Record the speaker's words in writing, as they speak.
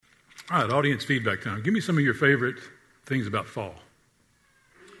All right, audience feedback time. Give me some of your favorite things about fall.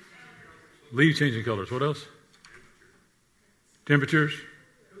 Leaves changing colors. What else? Temperatures?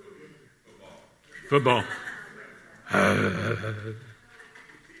 Football. Get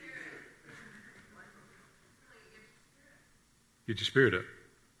your spirit up.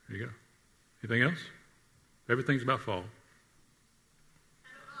 There you go. Anything else? Everything's about fall.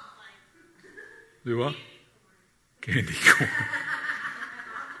 Do what? Candy corn.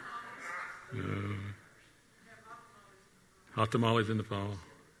 Hot tamales in the fall.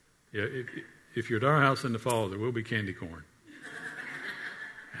 Yeah, if you're at our house in the fall, there will be candy corn.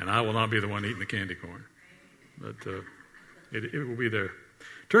 And I will not be the one eating the candy corn. But it will be there.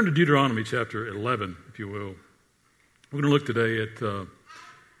 Turn to Deuteronomy chapter 11, if you will. We're going to look today at,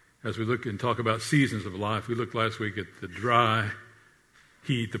 as we look and talk about seasons of life, we looked last week at the dry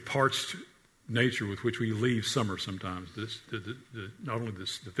heat, the parched nature with which we leave summer sometimes. Not only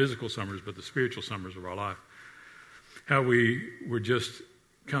the physical summers, but the spiritual summers of our life. How we were just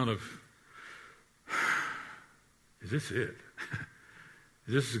kind of, is this it?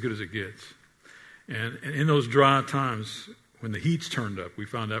 Is this as good as it gets? And in those dry times, when the heat's turned up, we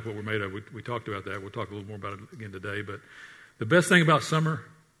found out what we're made of. We talked about that. We'll talk a little more about it again today. But the best thing about summer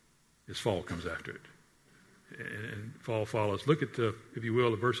is fall comes after it. And fall follows. Look at, if you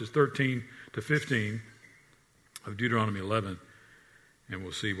will, the verses 13 to 15 of Deuteronomy 11, and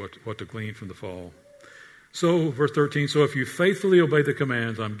we'll see what to glean from the fall. So, verse 13, so if you faithfully obey the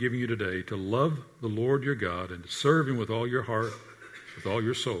commands I'm giving you today to love the Lord your God and to serve him with all your heart, with all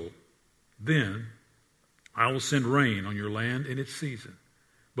your soul, then I will send rain on your land in its season,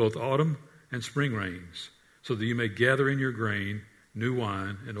 both autumn and spring rains, so that you may gather in your grain, new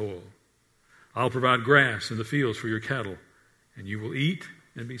wine, and oil. I'll provide grass in the fields for your cattle, and you will eat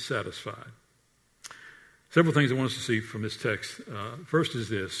and be satisfied. Several things I want us to see from this text. First is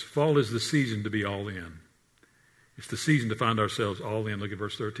this. Fall is the season to be all in. It's the season to find ourselves all in. Look at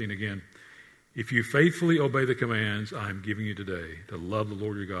verse 13 again. If you faithfully obey the commands I am giving you today to love the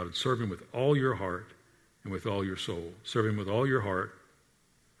Lord your God and serve him with all your heart and with all your soul. Serve him with all your heart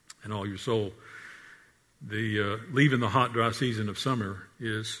and all your soul. The leaving the hot, dry season of summer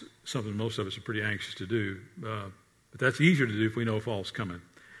is something most of us are pretty anxious to do. But that's easier to do if we know fall's coming.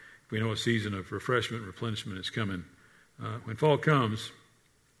 If we know a season of refreshment, replenishment is coming. When fall comes,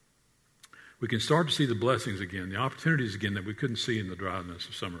 we can start to see the blessings again, the opportunities again that we couldn't see in the dryness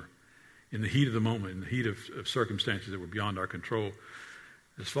of summer, in the heat of the moment, in the heat of circumstances that were beyond our control.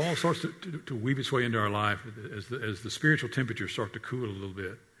 As fall starts to weave its way into our life, as the spiritual temperatures start to cool a little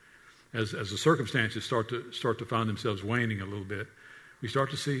bit, as the circumstances start to find themselves waning a little bit, we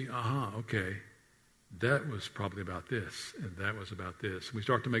start to see, okay, that was probably about this, and that was about this. And we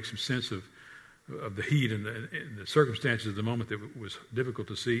start to make some sense of the heat and the circumstances of the moment that was difficult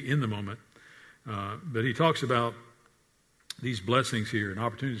to see in the moment. But he talks about these blessings here and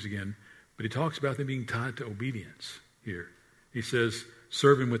opportunities again, but he talks about them being tied to obedience here. He says,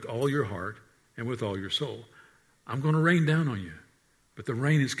 serve him with all your heart and with all your soul. I'm going to rain down on you, but the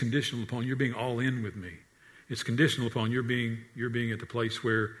rain is conditional upon your being all in with me. It's conditional upon your being at the place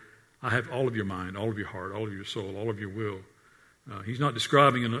where I have all of your mind, all of your heart, all of your soul, all of your will. He's not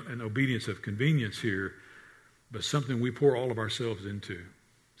describing an obedience of convenience here, but something we pour all of ourselves into,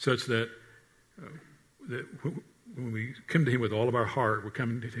 such that when we come to him with all of our heart, we're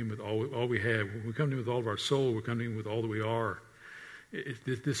coming to him with all we have. When we come to him with all of our soul, we're coming to him with all that we are.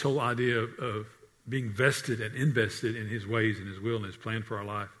 This whole idea of being vested and invested in his ways and his will and his plan for our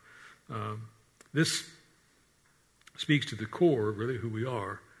life. This speaks to the core, really, who we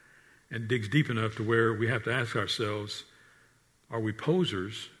are, and digs deep enough to where we have to ask ourselves, are we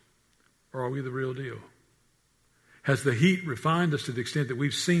posers or are we the real deal? Has the heat refined us to the extent that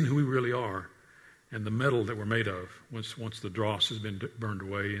we've seen who we really are and the metal that we're made of once the dross has been burned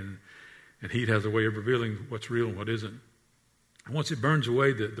away and heat has a way of revealing what's real and what isn't? And once it burns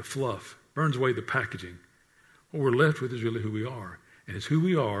away the fluff, burns away the packaging, what we're left with is really who we are. And it's who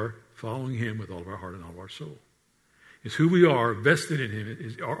we are following him with all of our heart and all of our soul. It's who we are vested in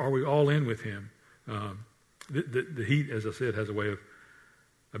him. Are we all in with him? The heat, as I said, has a way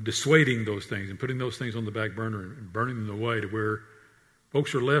of dissuading those things and putting those things on the back burner and burning them away to where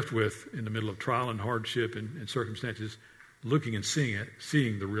folks are left with, in the middle of trial and hardship and circumstances, looking and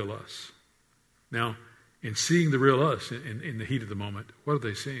seeing the real us. Now, in seeing the real us in the heat of the moment, what are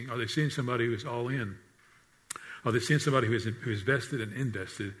they seeing? Are they seeing somebody who is all in? Are they seeing somebody who is vested and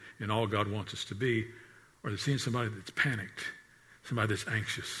invested in all God wants us to be? Or are they seeing somebody that's panicked, somebody that's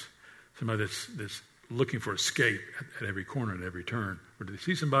anxious, somebody that's looking for escape at every corner and every turn? Or do they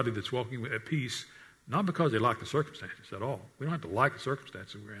see somebody that's walking at peace, not because they like the circumstances at all? We don't have to like the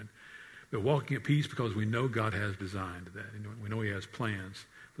circumstances we're in, But walking at peace because we know God has designed that. We know he has plans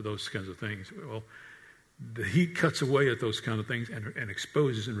for those kinds of things. Well, the heat cuts away at those kind of things and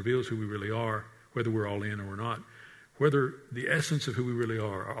exposes and reveals who we really are, whether we're all in or we're not. Whether the essence of who we really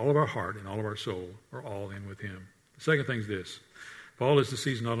are, all of our heart and all of our soul, are all in with him. The second thing is this. Fall is the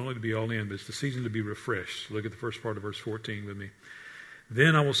season not only to be all in, but it's the season to be refreshed. Look at the first part of verse 14 with me.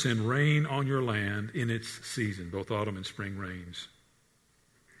 Then I will send rain on your land in its season, both autumn and spring rains.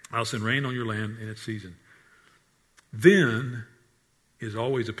 I'll send rain on your land in its season. Then is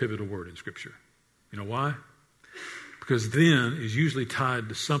always a pivotal word in Scripture. You know why? Because then is usually tied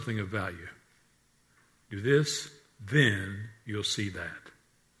to something of value. Do this, then you'll see that.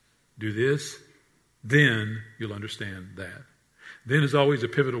 Do this, then you'll understand that. Then is always a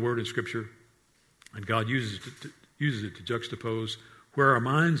pivotal word in Scripture, and God uses it to juxtapose where our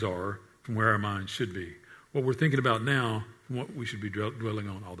minds are from where our minds should be. What we're thinking about now from what we should be dwelling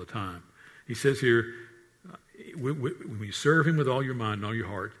on all the time. He says here, when you serve him with all your mind and all your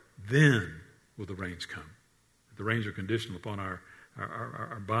heart, then will the rains come. The rains are conditional upon our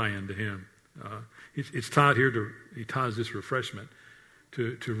buy-in to him. It's tied here he ties this refreshment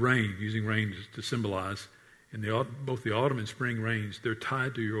to rain, using rain to symbolize. In both the autumn and spring rains, they're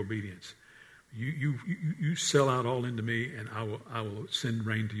tied to your obedience. You sell out all into me, and I will send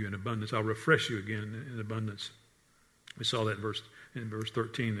rain to you in abundance. I'll refresh you again in abundance. We saw that in verse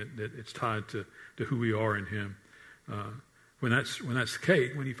 13 that it's tied to who we are in him. When that's the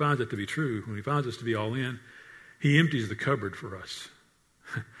case, when he finds it to be true, when he finds us to be all in, he empties the cupboard for us.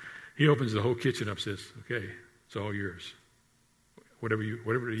 He opens the whole kitchen up, says, "Okay, it's all yours. Whatever to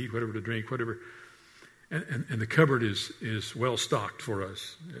eat, whatever to drink, whatever." And the cupboard is well stocked for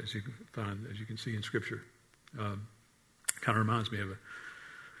us, as you can see in Scripture. Kind of reminds me of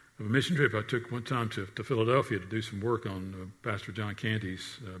a mission trip I took one time to Philadelphia to do some work on Pastor John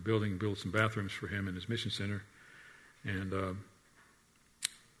Canty's build some bathrooms for him in his mission center. And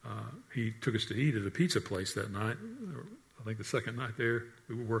he took us to eat at a pizza place that night. I think the second night there,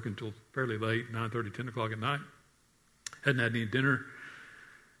 we were working until fairly late, 9:30, 10 o'clock at night. Hadn't had any dinner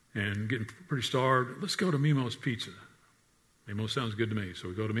and getting pretty starved. Let's go to Mimo's Pizza. Mimo's sounds good to me. So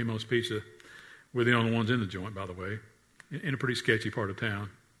we go to Mimo's Pizza. We're the only ones in the joint, by the way, in a pretty sketchy part of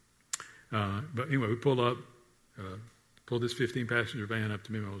town. But anyway, we pulled this 15-passenger van up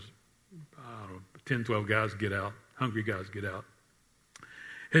to Mimo's. 10, 12 guys get out, hungry guys get out.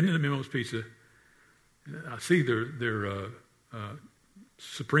 Heading into Mimo's Pizza, I see their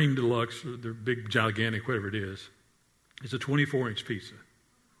Supreme Deluxe, or their big, gigantic, whatever it is. It's a 24-inch pizza.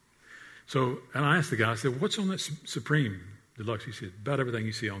 So, and I asked the guy, I said, "What's on that Supreme Deluxe?" He said, "About everything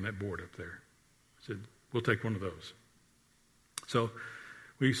you see on that board up there." I said, "We'll take one of those." So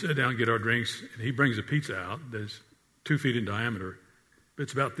we sit down and get our drinks, and he brings a pizza out that's 2 feet in diameter, but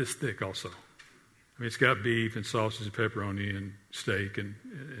it's about this thick also. I mean, it's got beef and sausage and pepperoni and steak and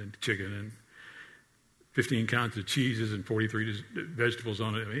chicken and 15 kinds of cheeses and 43 vegetables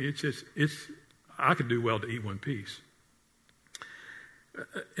on it. I mean, I could do well to eat one piece.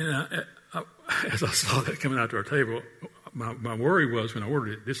 And as I saw that coming out to our table, my worry was when I ordered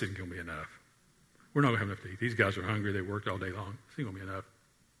it, this isn't going to be enough. We're not going to have enough to eat. These guys are hungry. They worked all day long. This ain't going to be enough.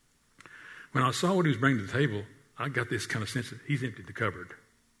 When I saw what he was bringing to the table, I got this kind of sense that he's emptied the cupboard.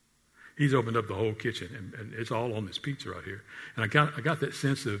 He's opened up the whole kitchen, and it's all on this pizza right here. And I got that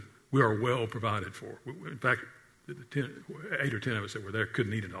sense of we are well provided for. In fact, 8 or 10 of us that were there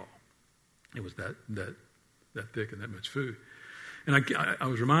couldn't eat it all. It was that thick and that much food. And I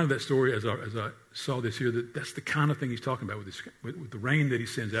was reminded of that story as I saw this here, that's the kind of thing he's talking about with the rain that he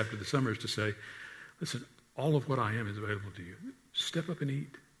sends after the summer, is to say, listen, all of what I am is available to you. Step up and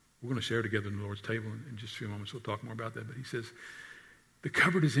eat. We're going to share together in the Lord's table in just a few moments. We'll talk more about that. But he says, the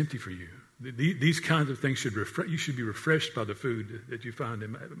cupboard is empty for you. These kinds of things you should be refreshed by the food that you find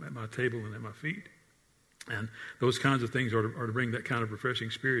at my table and at my feet. And those kinds of things are to bring that kind of refreshing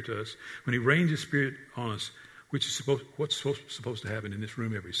spirit to us. When he rains his spirit on us, which is what's supposed to happen in this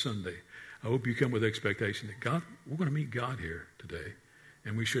room every Sunday, I hope you come with expectation that God, we're going to meet God here today,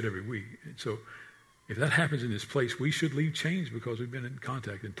 and we should every week. And so if that happens in this place, we should leave changed because we've been in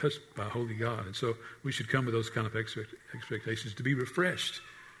contact and touched by holy God. And so we should come with those kind of expectations to be refreshed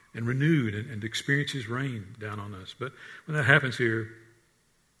and renewed and experience his rain down on us. But when that happens here,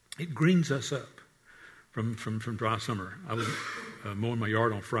 it greens us up from dry summer. I was mowing my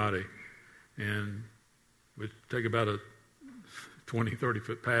yard on Friday, and would take about a 20,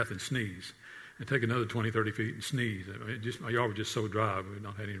 30-foot path and sneeze, and take another 20, 30 feet and sneeze. I mean, my yard was just so dry. We've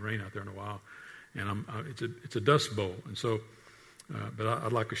not had any rain out there in a while. And it's a dust bowl. And so, but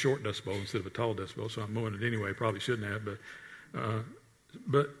I'd like a short dust bowl instead of a tall dust bowl, so I'm mowing it anyway. Probably shouldn't have,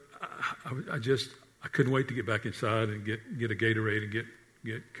 but I I couldn't wait to get back inside and get a Gatorade and get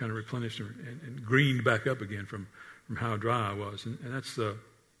kind of replenished and greened back up again from how dry I was. And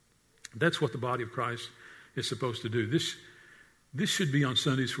that's what the body of Christ is supposed to do. This should be on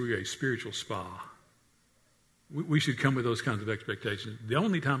Sundays for a spiritual spa. We should come with those kinds of expectations. The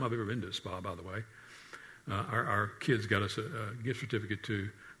only time I've ever been to a spa, by the way, our kids got us a gift certificate to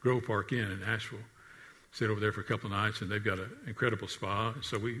Grove Park Inn in Asheville. Stayed over there for a couple of nights, and they've got an incredible spa.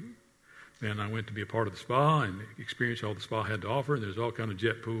 So man, I went to be a part of the spa and experienced all the spa had to offer. And there's all kind of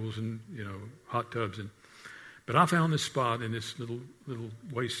jet pools and hot tubs. But I found this spot in this little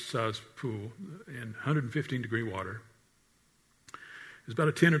waist-sized pool in 115-degree water. It was about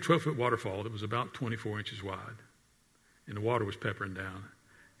a 10 or 12-foot waterfall that was about 24 inches wide. And the water was peppering down.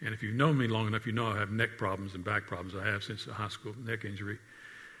 And if you've known me long enough, you know I have neck problems and back problems. I have since a high school neck injury.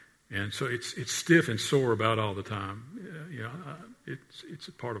 And so it's stiff and sore about all the time. It's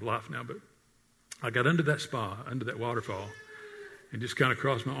a part of life now. But I got under that spa, under that waterfall, and just kind of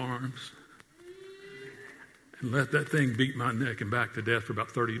crossed my arms and let that thing beat my neck and back to death for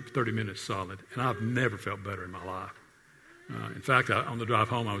about 30 minutes solid. And I've never felt better in my life. In fact, on the drive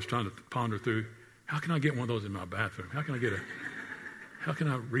home, I was trying to ponder through, how can I get one of those in my bathroom? How can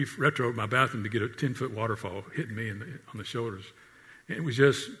I retro my bathroom to get a 10-foot waterfall hitting me on the shoulders? And it was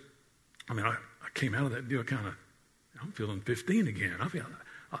just, I came out of that deal kind of, I'm feeling 15 again. I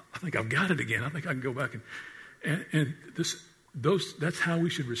think I've got it again. I think I can go back and that's how we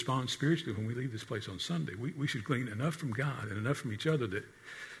should respond spiritually when we leave this place on Sunday. We should glean enough from God and enough from each other that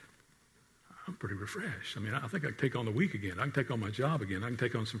I'm pretty refreshed. I think I can take on the week again. I can take on my job again. I can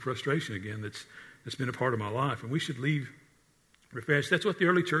take on some frustration again that's been a part of my life. And we should leave refreshed. That's what the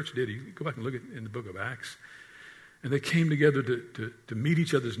early church did. You go back and look in the book of Acts. And they came together to meet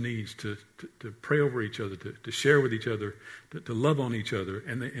each other's needs, to pray over each other, to share with each other, to love on each other.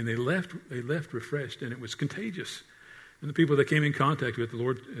 And they left refreshed, and it was contagious. And the people they came in contact with, the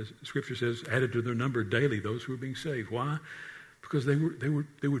Lord, as Scripture says, added to their number daily those who were being saved. Why? Because they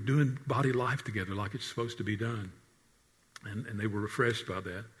were doing body life together like it's supposed to be done. And they were refreshed by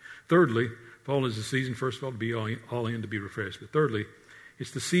that. Thirdly, fall is the season, first of all, to be all in, to be refreshed. But thirdly,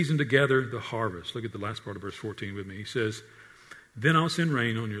 it's the season to gather the harvest. Look at the last part of verse 14 with me. He says, then I'll send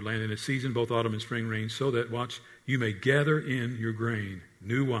rain on your land in its season, both autumn and spring rain, so that, watch, you may gather in your grain,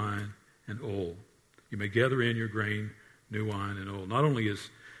 new wine and oil. You may gather in your grain, new wine and oil. Not only is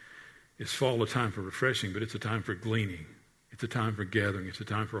fall a time for refreshing, but it's a time for gleaning. It's a time for gathering. It's a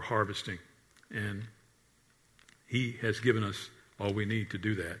time for harvesting. And He has given us all we need to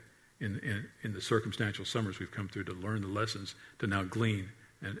do that in the circumstantial summers we've come through, to learn the lessons, to now glean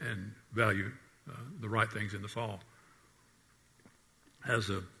and value the right things in the fall. As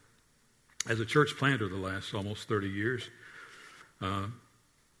a church planter the last almost 30 years,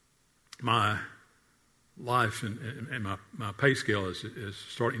 my life and my pay scale as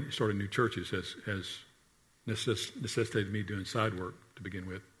starting new churches has necessitated me doing side work to begin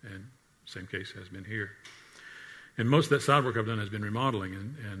with, and same case has been here. And most of that side work I've done has been remodeling,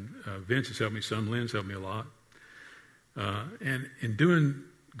 and Vince has helped me some, Lynn's helped me a lot. And in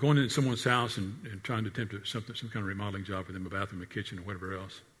going into someone's house and trying to attempt some kind of remodeling job for them, a bathroom, a kitchen, or whatever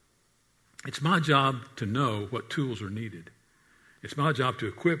else, it's my job to know what tools are needed. It's my job to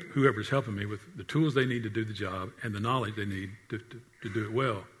equip whoever's helping me with the tools they need to do the job and the knowledge they need to do it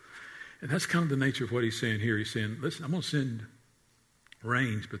well. And that's kind of the nature of what he's saying here. He's saying, listen, I'm going to send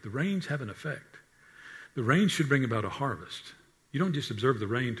rains, but the rains have an effect. The rain should bring about a harvest. You don't just observe the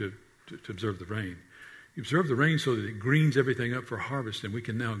rain to observe the rain. You observe the rain so that it greens everything up for harvest, and we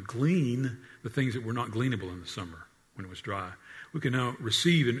can now glean the things that were not gleanable in the summer when it was dry. We can now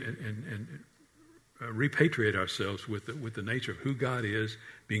receive and repatriate ourselves with the nature of who God is,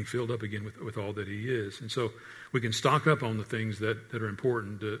 being filled up again with all that He is. And so we can stock up on the things that are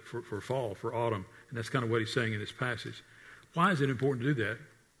important for fall, for autumn, and that's kind of what he's saying in this passage. Why is it important to do that?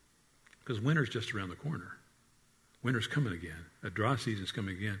 Because winter's just around the corner. Winter's coming again. A dry season's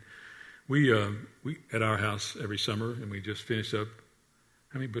coming again. We at our house every summer, and we just finished up.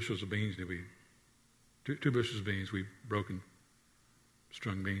 How many bushels of beans did we? Two bushels of beans. We've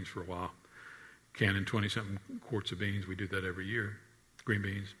strung beans for a while. Canning 20-something quarts of beans. We do that every year. Green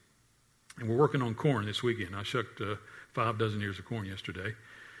beans. And we're working on corn this weekend. I shucked 5 dozen ears of corn yesterday,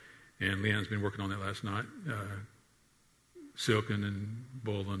 and Leanne's been working on that last night. Silking and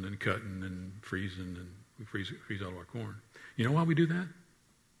boiling and cutting and freezing, and we freeze all of our corn. You know why we do that?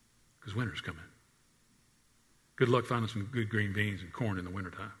 Because winter's coming. Good luck finding some good green beans and corn in the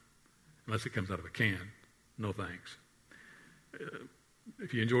wintertime, unless it comes out of a can. No thanks.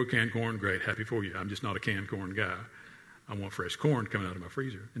 If you enjoy canned corn, great, happy for you. I'm just not a canned corn guy. I want fresh corn coming out of my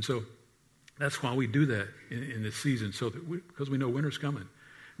freezer. And so That's why we do that in this season, because we know winter's coming.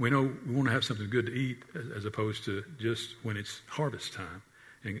 We know we want to have something good to eat as opposed to just when it's harvest time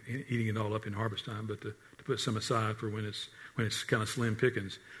and eating it all up in harvest time, but to put some aside for when it's kind of slim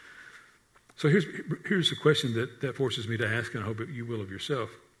pickings. So here's the question that forces me to ask, and I hope that you will of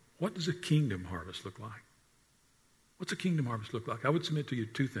yourself. What does a kingdom harvest look like? What's a kingdom harvest look like? I would submit to you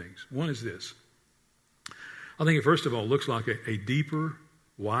two things. One is this. I think it first of all looks like a deeper,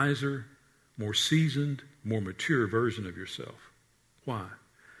 wiser, more seasoned, more mature version of yourself. Why?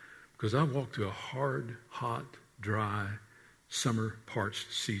 Because I walked through a hard, hot, dry, summer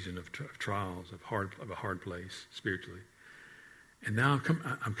parched season of trials, of a hard place spiritually. And now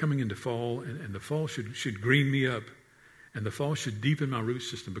I'm coming into fall, and the fall should green me up, and the fall should deepen my root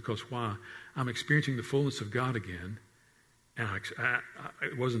system, because why? I'm experiencing the fullness of God again, and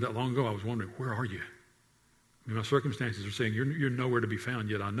it wasn't that long ago I was wondering, where are you? I mean, my circumstances are saying, you're nowhere to be found,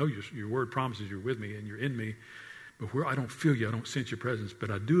 yet I know your word promises you're with me and you're in me, but where I don't feel you, I don't sense your presence,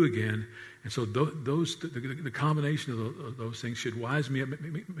 but I do again. And so the combination of those things should wise me up,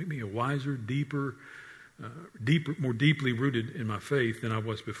 make me a wiser, deeper, more deeply rooted in my faith than I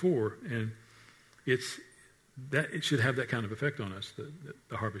was before. And it should have that kind of effect on us,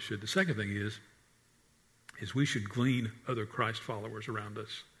 the harvest should. The second thing is we should glean other Christ followers around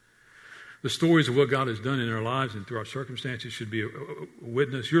us. The stories of what God has done in our lives and through our circumstances should be a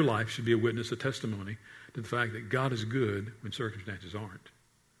witness. Your life should be a witness, a testimony to the fact that God is good when circumstances aren't.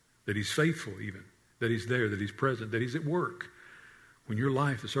 That He's faithful even. That He's there, that He's present, that He's at work. When your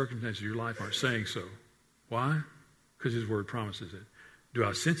life, the circumstances of your life aren't saying so. Why? Because His Word promises it. Do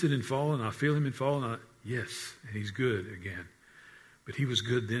I sense it in fall and I feel Him in fall? Yes, and He's good again. But He was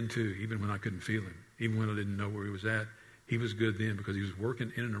good then too, even when I couldn't feel Him. Even when I didn't know where He was at. He was good then because He was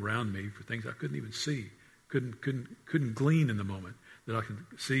working in and around me for things I couldn't even see. Couldn't glean in the moment that I can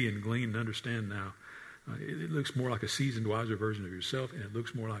see and glean and understand now. It looks more like a seasoned, wiser version of yourself, and it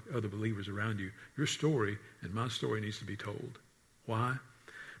looks more like other believers around you. Your story and my story needs to be told. Why?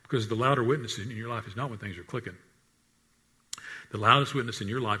 Because the louder witness in your life is not when things are clicking. The loudest witness in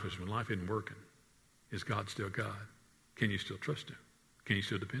your life is when life isn't working. Is God still God? Can you still trust Him? Can you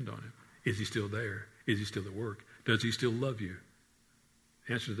still depend on Him? Is He still there? Is He still at work? Does He still love you?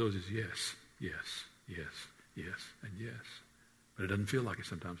 The answer to those is yes, yes, yes, yes, and yes. But it doesn't feel like it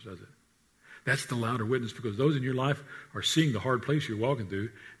sometimes, does it? That's the louder witness, because those in your life are seeing the hard place you're walking through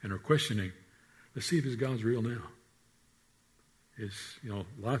and are questioning, let's see if this God's real now.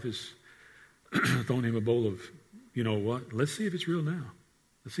 Life is throwing Him a bowl of, you know what? Let's see if it's real now.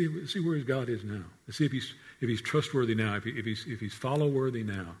 Let's see where His God is now. Let's see if He's trustworthy now, if He's follow-worthy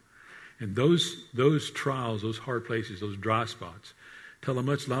now. And those trials, those hard places, those dry spots, tell a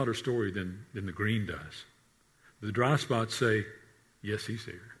much louder story than the green does. The dry spots say, yes, He's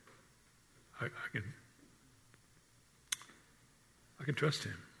here. I can trust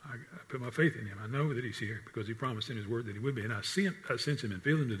Him. I put my faith in Him. I know that He's here because He promised in His Word that He would be. And I sense Him and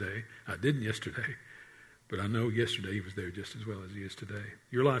feel Him today. I didn't yesterday. But I know yesterday He was there just as well as He is today.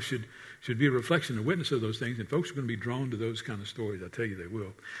 Your life should be a reflection, a witness of those things, and folks are going to be drawn to those kind of stories. I tell you they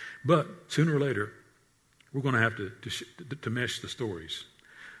will. But sooner or later, we're going to have to mesh the stories.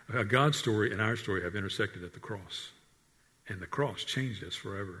 God's story and our story have intersected at the cross. And the cross changed us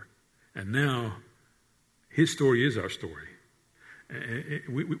forever. And now, His story is our story.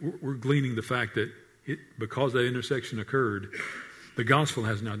 We're gleaning the fact that because that intersection occurred, the gospel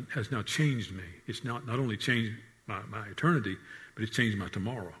has now changed me. It's not only changed my eternity, but it's changed my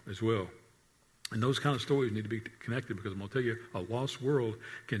tomorrow as well. And those kind of stories need to be connected, because I'm going to tell you, a lost world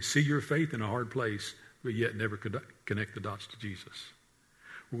can see your faith in a hard place, but yet never connect the dots to Jesus.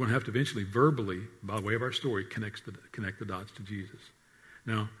 We're going to have to eventually verbally, by way of our story, connect the dots to Jesus.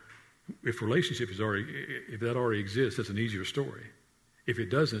 Now, if that already exists, that's an easier story. If it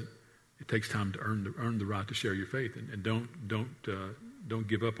doesn't, it takes time to earn the right to share your faith, and don't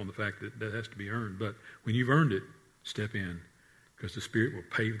give up on the fact that has to be earned. But when you've earned it, step in, because the Spirit will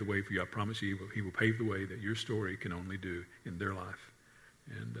pave the way for you. I promise you, He will pave the way that your story can only do in their life.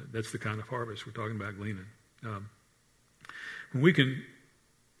 And that's the kind of harvest we're talking about gleaning. When we can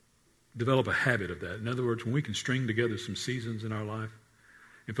develop a habit of that, in other words, when we can string together some seasons in our life,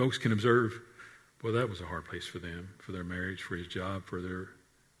 and folks can observe, well, that was a hard place for them, for their marriage, for his job, for the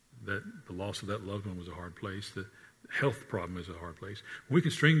loss of that loved one was a hard place. The health problem is a hard place. We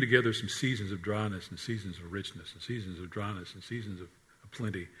can string together some seasons of dryness and seasons of richness and seasons of dryness and seasons of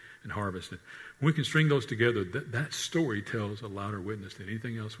plenty and harvest. And when we can string those together, that story tells a louder witness than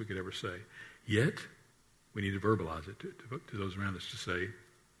anything else we could ever say. Yet, we need to verbalize it to those around us to say,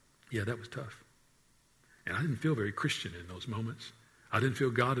 yeah, that was tough. And I didn't feel very Christian in those moments. I didn't feel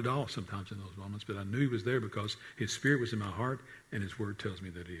God at all sometimes in those moments, but I knew he was there because his Spirit was in my heart and his word tells me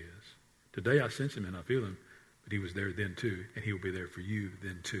that he is. Today I sense him and I feel him, but he was there then too, and he will be there for you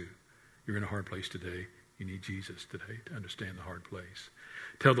then too. You're in a hard place today. You need Jesus today to understand the hard place.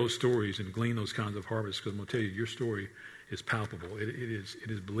 Tell those stories and glean those kinds of harvests, because I'm going to tell you, your story is palpable. It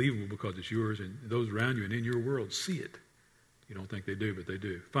is believable because it's yours, and those around you and in your world see it. You don't think they do, but they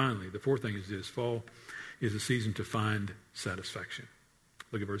do. Finally, the fourth thing is this. Fall is a season to find satisfaction.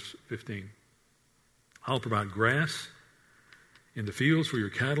 Look at verse 15. I'll provide grass in the fields for your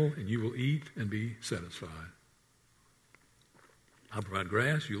cattle, and you will eat and be satisfied. I'll provide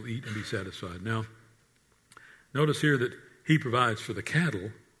grass, you'll eat and be satisfied. Now, notice here that he provides for the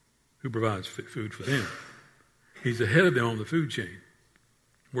cattle, who provides food for them. He's ahead of them on the food chain,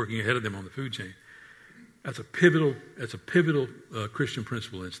 working ahead of them on the food chain. That's a pivotal Christian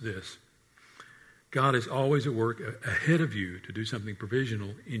principle. It's this. God is always at work ahead of you to do something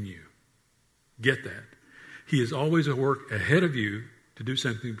provisional in you. Get that. He is always at work ahead of you to do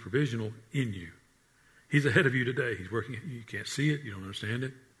something provisional in you. He's ahead of you today. He's working. You can't see it. You don't understand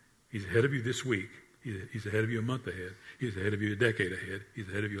it. He's ahead of you this week. He's ahead of you a month ahead. He's ahead of you a decade ahead. He's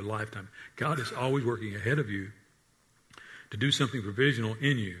ahead of you a lifetime. God is always working ahead of you to do something provisional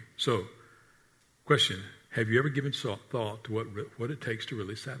in you. So, question, have you ever given thought to what it takes to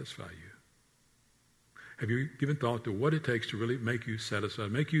really satisfy you? Have you given thought to what it takes to really make you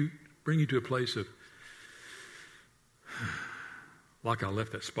satisfied, bring you to a place of, like I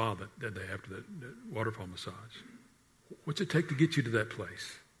left that spa that day after that waterfall massage. What's it take to get you to that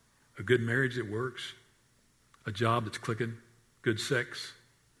place? A good marriage that works, a job that's clicking, good sex,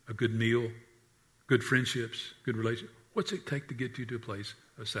 a good meal, good friendships, good relationships. What's it take to get you to a place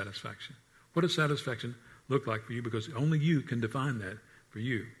of satisfaction? What does satisfaction look like for you? Because only you can define that for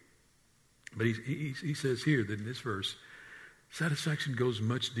you. But he says here that in this verse, satisfaction goes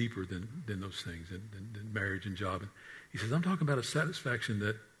much deeper than those things, than marriage and job. And he says, I'm talking about a satisfaction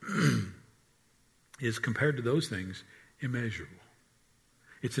that is, compared to those things, immeasurable.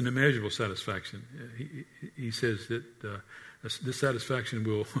 It's an immeasurable satisfaction. He says that this satisfaction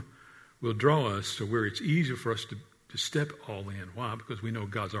will draw us to where it's easier for us to step all in. Why? Because we know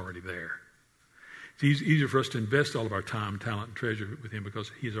God's already there. It's easier for us to invest all of our time, talent, and treasure with him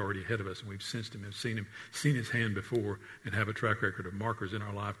because he's already ahead of us, and we've sensed him, seen his hand before, and have a track record of markers in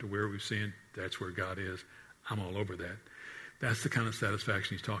our life to where we've seen that's where God is. I'm all over that. That's the kind of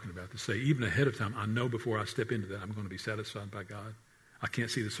satisfaction he's talking about, to say, even ahead of time, I know before I step into that, I'm going to be satisfied by God. I can't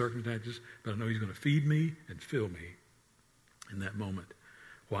see the circumstances, but I know he's going to feed me and fill me in that moment.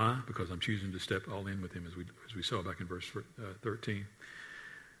 Why? Because I'm choosing to step all in with him, as we saw back in verse 13.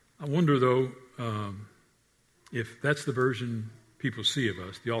 I wonder, though, if that's the version people see of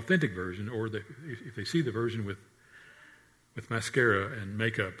us, the authentic version, or if they see the version with mascara and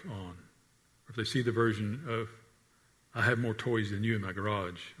makeup on, or if they see the version of, I have more toys than you in my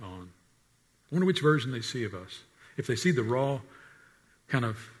garage on. I wonder which version they see of us. If they see the raw, kind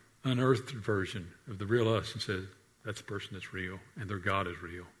of unearthed version of the real us and says, that's a person that's real, and their God is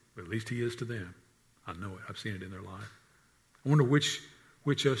real. But at least he is to them. I know it. I've seen it in their life. I wonder which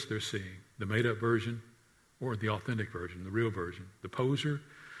us they're seeing, the made-up version or the authentic version, the real version, the poser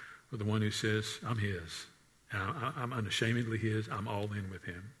or the one who says, I'm his. And I'm unashamedly his. I'm all in with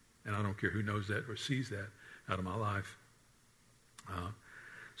him. And I don't care who knows that or sees that out of my life.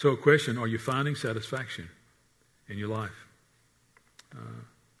 So a question, are you finding satisfaction in your life?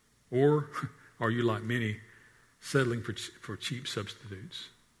 Or are you, like many, settling for cheap substitutes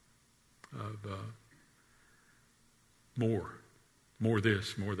of more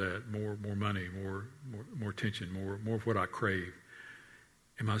this, more that, more money, more attention, more of what I crave?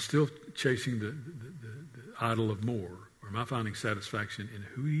 Am I still chasing the idol of more, or am I finding satisfaction in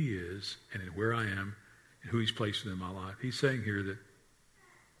who he is and in where I am and who he's placed in my life? He's saying here that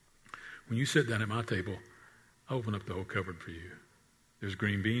when you sit down at my table, I open up the whole cupboard for you. There's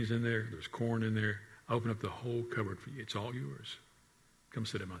green beans in there. There's corn in there. I open up the whole cupboard for you. It's all yours. Come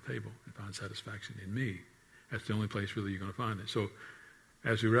sit at my table and find satisfaction in me. That's the only place really you're going to find it. So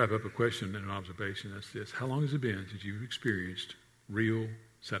as we wrap up, a question and an observation, that's this. How long has it been since you've experienced real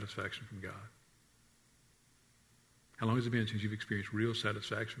satisfaction from God? How long has it been since you've experienced real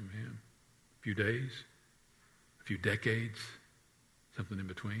satisfaction from him? A few days? A few decades? Something in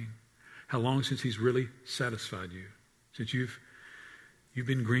between? How long since he's really satisfied you? Since you've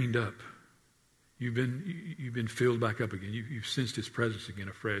been greened up. You've been filled back up again. You've sensed his presence again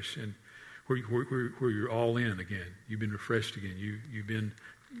afresh, and where you're all in again. You've been refreshed again.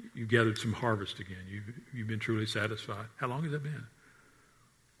 You've gathered some harvest again. You've been truly satisfied. How long has that been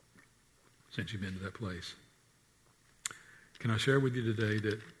since you've been to that place? Can I share with you today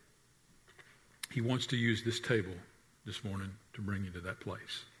that he wants to use this table this morning to bring you to that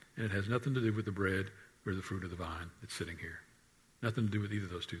place? And it has nothing to do with the bread or the fruit of the vine that's sitting here. Nothing to do with either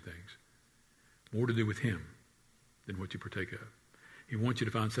of those two things. More to do with him than what you partake of. He wants you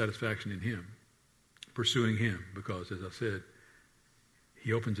to find satisfaction in him, pursuing him, because, as I said,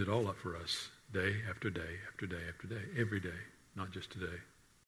 he opens it all up for us day after day after day after day, every day, not just today.